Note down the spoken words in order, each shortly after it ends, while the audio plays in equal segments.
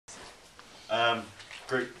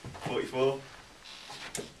Group 44.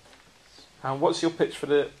 And what's your pitch for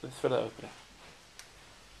the thriller opening?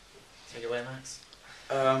 Take it away, Max.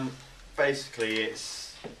 Basically,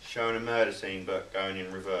 it's showing a murder scene but going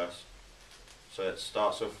in reverse. So it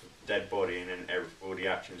starts off with a dead body and then all the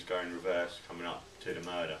actions go in reverse, coming up to the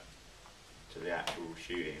murder, to the actual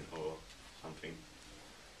shooting or something.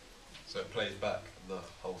 So it plays back the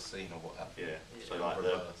whole scene of what happened. Yeah. So like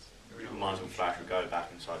the muzzle flash would go back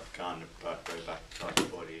inside the gun, the blood go back inside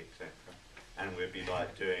the body, etc. And we'd be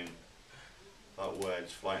like doing like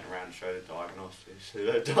words floating around to show the diagnosis.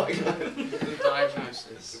 The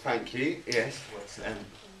diagnosis. Thank you. Yes.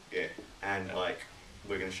 And like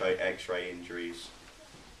we're going to show X-ray injuries.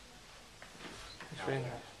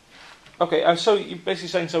 Okay, and so you're basically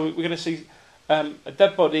saying we're going to see a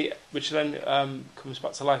dead body, which then comes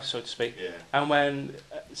back to life, so to speak. Yeah. And when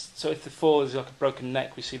so if the fall is like a broken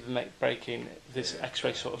neck, we see the neck breaking. This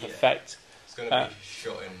X-ray sort of effect. It's going to be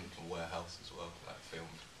shot in a warehouse as well, like filmed.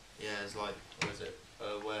 Yeah, it's like, what is it?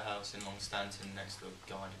 A warehouse in Long Stanton next to a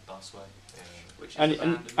guided busway. Yeah. Which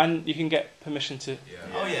is and you can get permission to. Yeah.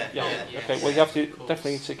 Oh yeah. Okay. Well, you have to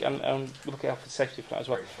definitely take and look out for safety for that as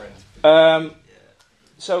well. Great friends.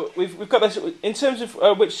 So we've got this in terms of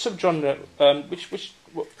which subgenre,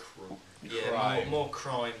 Crime. more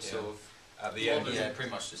crime sort of. At the end, pretty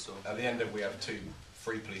much just sort of. At the end, we have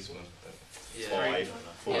three policemen. Five.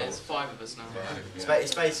 Four. Yeah, it's 5 of us now.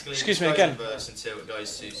 It's basically. Excuse me again. Reverse until it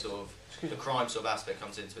goes to sort of. The crime sort of aspect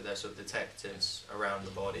comes into it. There's sort of detectives around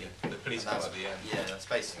the body. The police come at the end. Yeah, that's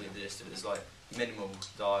basically the gist of it. There's like minimal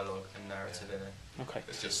dialogue and narrative in it. Okay.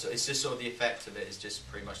 It's just sort of the effect of it is just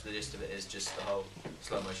pretty much the gist of it is just the whole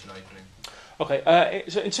slow motion opening. Okay.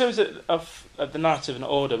 So in terms of the narrative and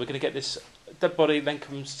order, we're going to get this dead body then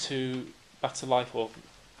comes back to life, or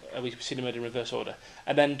we see the murder in reverse order,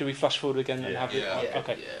 and then do we flash forward again and have it?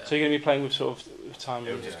 Okay. Yeah. So you're going to be playing with sort of time.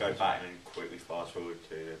 It'll just go back and then quickly fast forward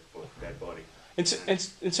to the dead body.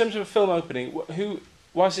 In terms of a film opening,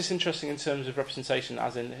 why is this interesting in terms of representation?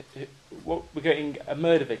 As in, what we're getting a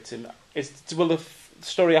murder victim. Will the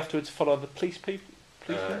story afterwards follow the police people?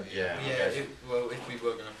 Yeah. Well, if we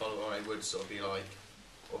were going to follow on, it would sort of be like,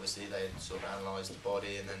 obviously they'd sort of analyse the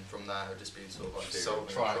body, and then from there it would just be sort of like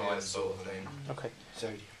solving crime sort of thing. Okay.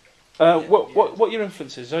 Zodiac. What are your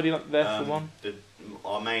influences? Zodiac there for one?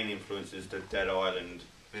 Our main influence is the Dead Island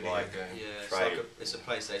Video like game. Yeah, it's a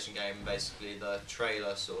PlayStation game. Basically, the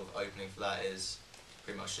trailer sort of opening for that is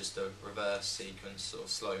pretty much just a reverse sequence, sort of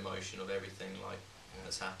slow motion of everything like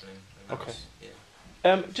that's happening. And Okay.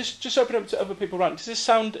 Yeah. Just open up to other people around. Does this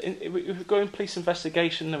sound? If we're going police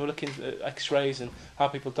investigation and we're looking at X-rays and how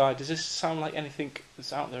people died. Does this sound like anything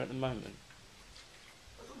that's out there at the moment?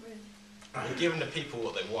 We're giving the people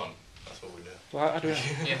what they want. That's what we do. Well, I don't know.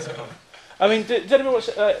 Yes. I mean, did anyone watch?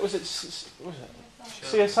 Was it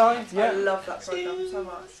CSI? Yeah. I love that program so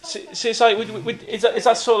much. CSI. Is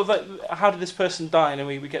that sort of like how did this person die? And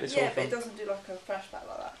we get this. Yeah, sort but of it doesn't do like a flashback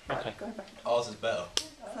like that. Okay. Going back Ours is better.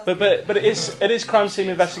 But it is crime scene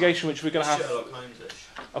investigation, which we're going to have. Sherlock Holmes-ish.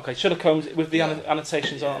 Okay, Sherlock Holmes with the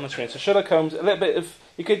annotations on the screen. So Sherlock Holmes, a little bit of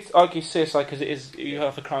you could argue CSI because it is you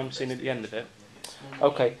have a crime scene at the end of it.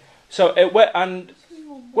 Okay, so what are you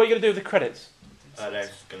going to do with the credits? There's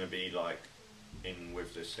going to be like in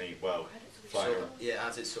with the scene. Well, Sort of,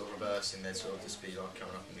 as it's sort of reversing, they'd sort of just be like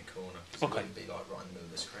coming up in the corner. Cause it wouldn't be like right in the middle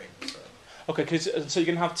of the screen. So. Okay, so you're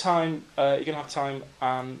going to have time. You're going to have time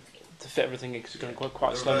to fit everything in because it's going to go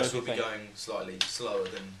quite slow. The reverse will be going slightly slower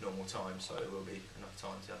than normal time, so it will be enough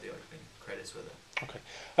time to have the opening credits with it. Okay.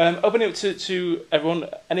 Opening it to everyone.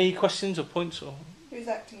 Any questions or points or? Who's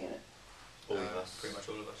acting in it? all of us. Pretty much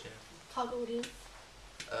all of us, yeah. Target audience.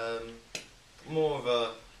 More of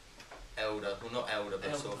a elder, well not elder,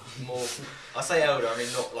 but sort of more. I say elder, I mean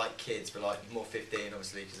not like kids, but like more 15,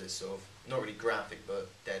 obviously, because it's sort of not really graphic, but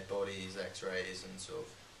dead bodies, X-rays, and sort of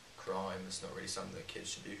crime. It's not really something that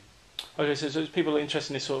kids should do. Okay, so it's people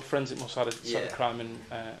interested in this sort of forensic more side of crime and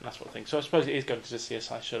that sort of thing. So I suppose it is going to the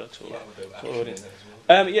CSI Sherlock sort of audience.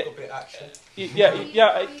 A bit of action. Yeah. How are you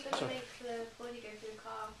going to make the body go through the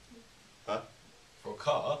car? Huh? For a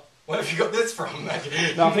car? Where have you got this from,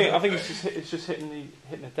 mate? No, I think it's just hitting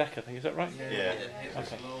the deck. I think is that right? Yeah.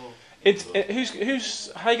 Okay.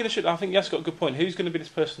 Who's how are you going to shoot? I think Yas got a good point. Who's going to be this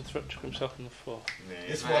person chucking himself on the floor?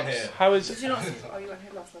 This one here. How is? Did you not? Oh, you weren't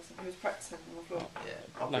here last lesson. He was practicing on the floor.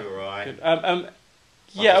 Yeah. I'll be alright. Good.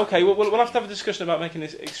 Yeah. Okay. We'll have to have a discussion about making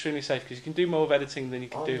this extremely safe because you can do more of editing than you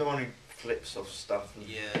can I'm do. the one who flips off stuff. And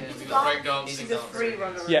We've got break dance. He's a free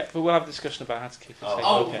runner. Yeah, but we'll have a discussion about how to keep it safe.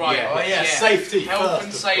 Oh, Okay. right. Yeah. Safety Health first,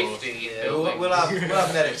 and of safety. Yeah, we'll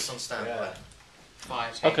have medics on standby. Yeah.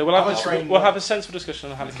 5. Okay, we'll have a sensible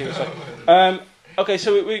discussion on how to keep it safe. Okay,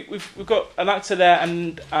 so we've got an actor there,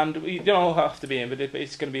 and we don't all have to be in, but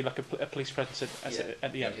it's going to be like a police presence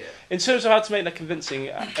at the end. Yeah. In terms of how to make that convincing,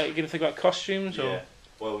 are you going to think about costumes or? Yeah.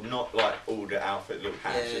 Well, not like all the outfit look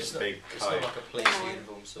Yeah, hats, it's just not, big it's coat. not like a police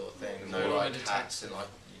uniform sort of thing. No, No, like like hats and like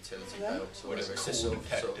utility Yeah. belts or whatever. It's just Cool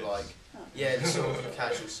sort of like detectives. yeah, just sort of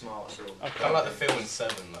casual, smart sort of. Okay. Kind of like the film in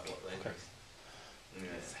Seven, like what they Okay. Yeah.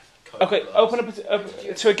 coat Okay, glass. open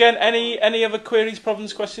up to again. Any other queries,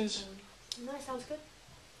 problems, questions? No, sounds good.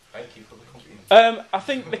 Thank you for the compliment. I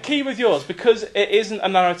think the key with yours, because it isn't a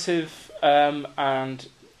narrative, and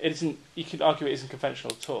it isn't. You could argue it isn't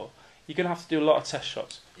conventional at all. You're going to have to do a lot of test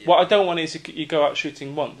shots. Yeah. What I don't want is you go out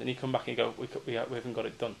shooting once and you come back and you go, we haven't got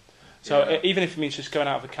it done. So Yeah. even if it means just going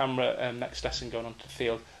out of the camera next lesson, going onto the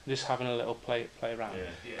field, and just having a little play around. Yeah.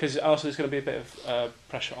 Because also there's going to be a bit of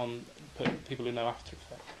pressure on people who know After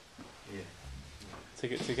Effects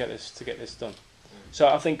Yeah. to get this done. So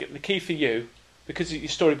I think the key for you, because your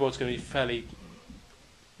storyboard's going to be fairly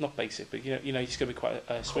not basic, but you know it's going to be quite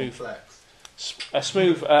a smooth,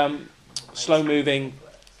 slow moving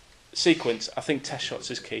sequence. I think test shots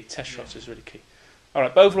is key. Test shots is really key. All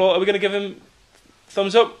right, but overall, are we going to give him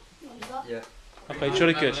thumbs up? Thumbs up. Yeah. Okay,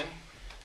 jolly good. Emily?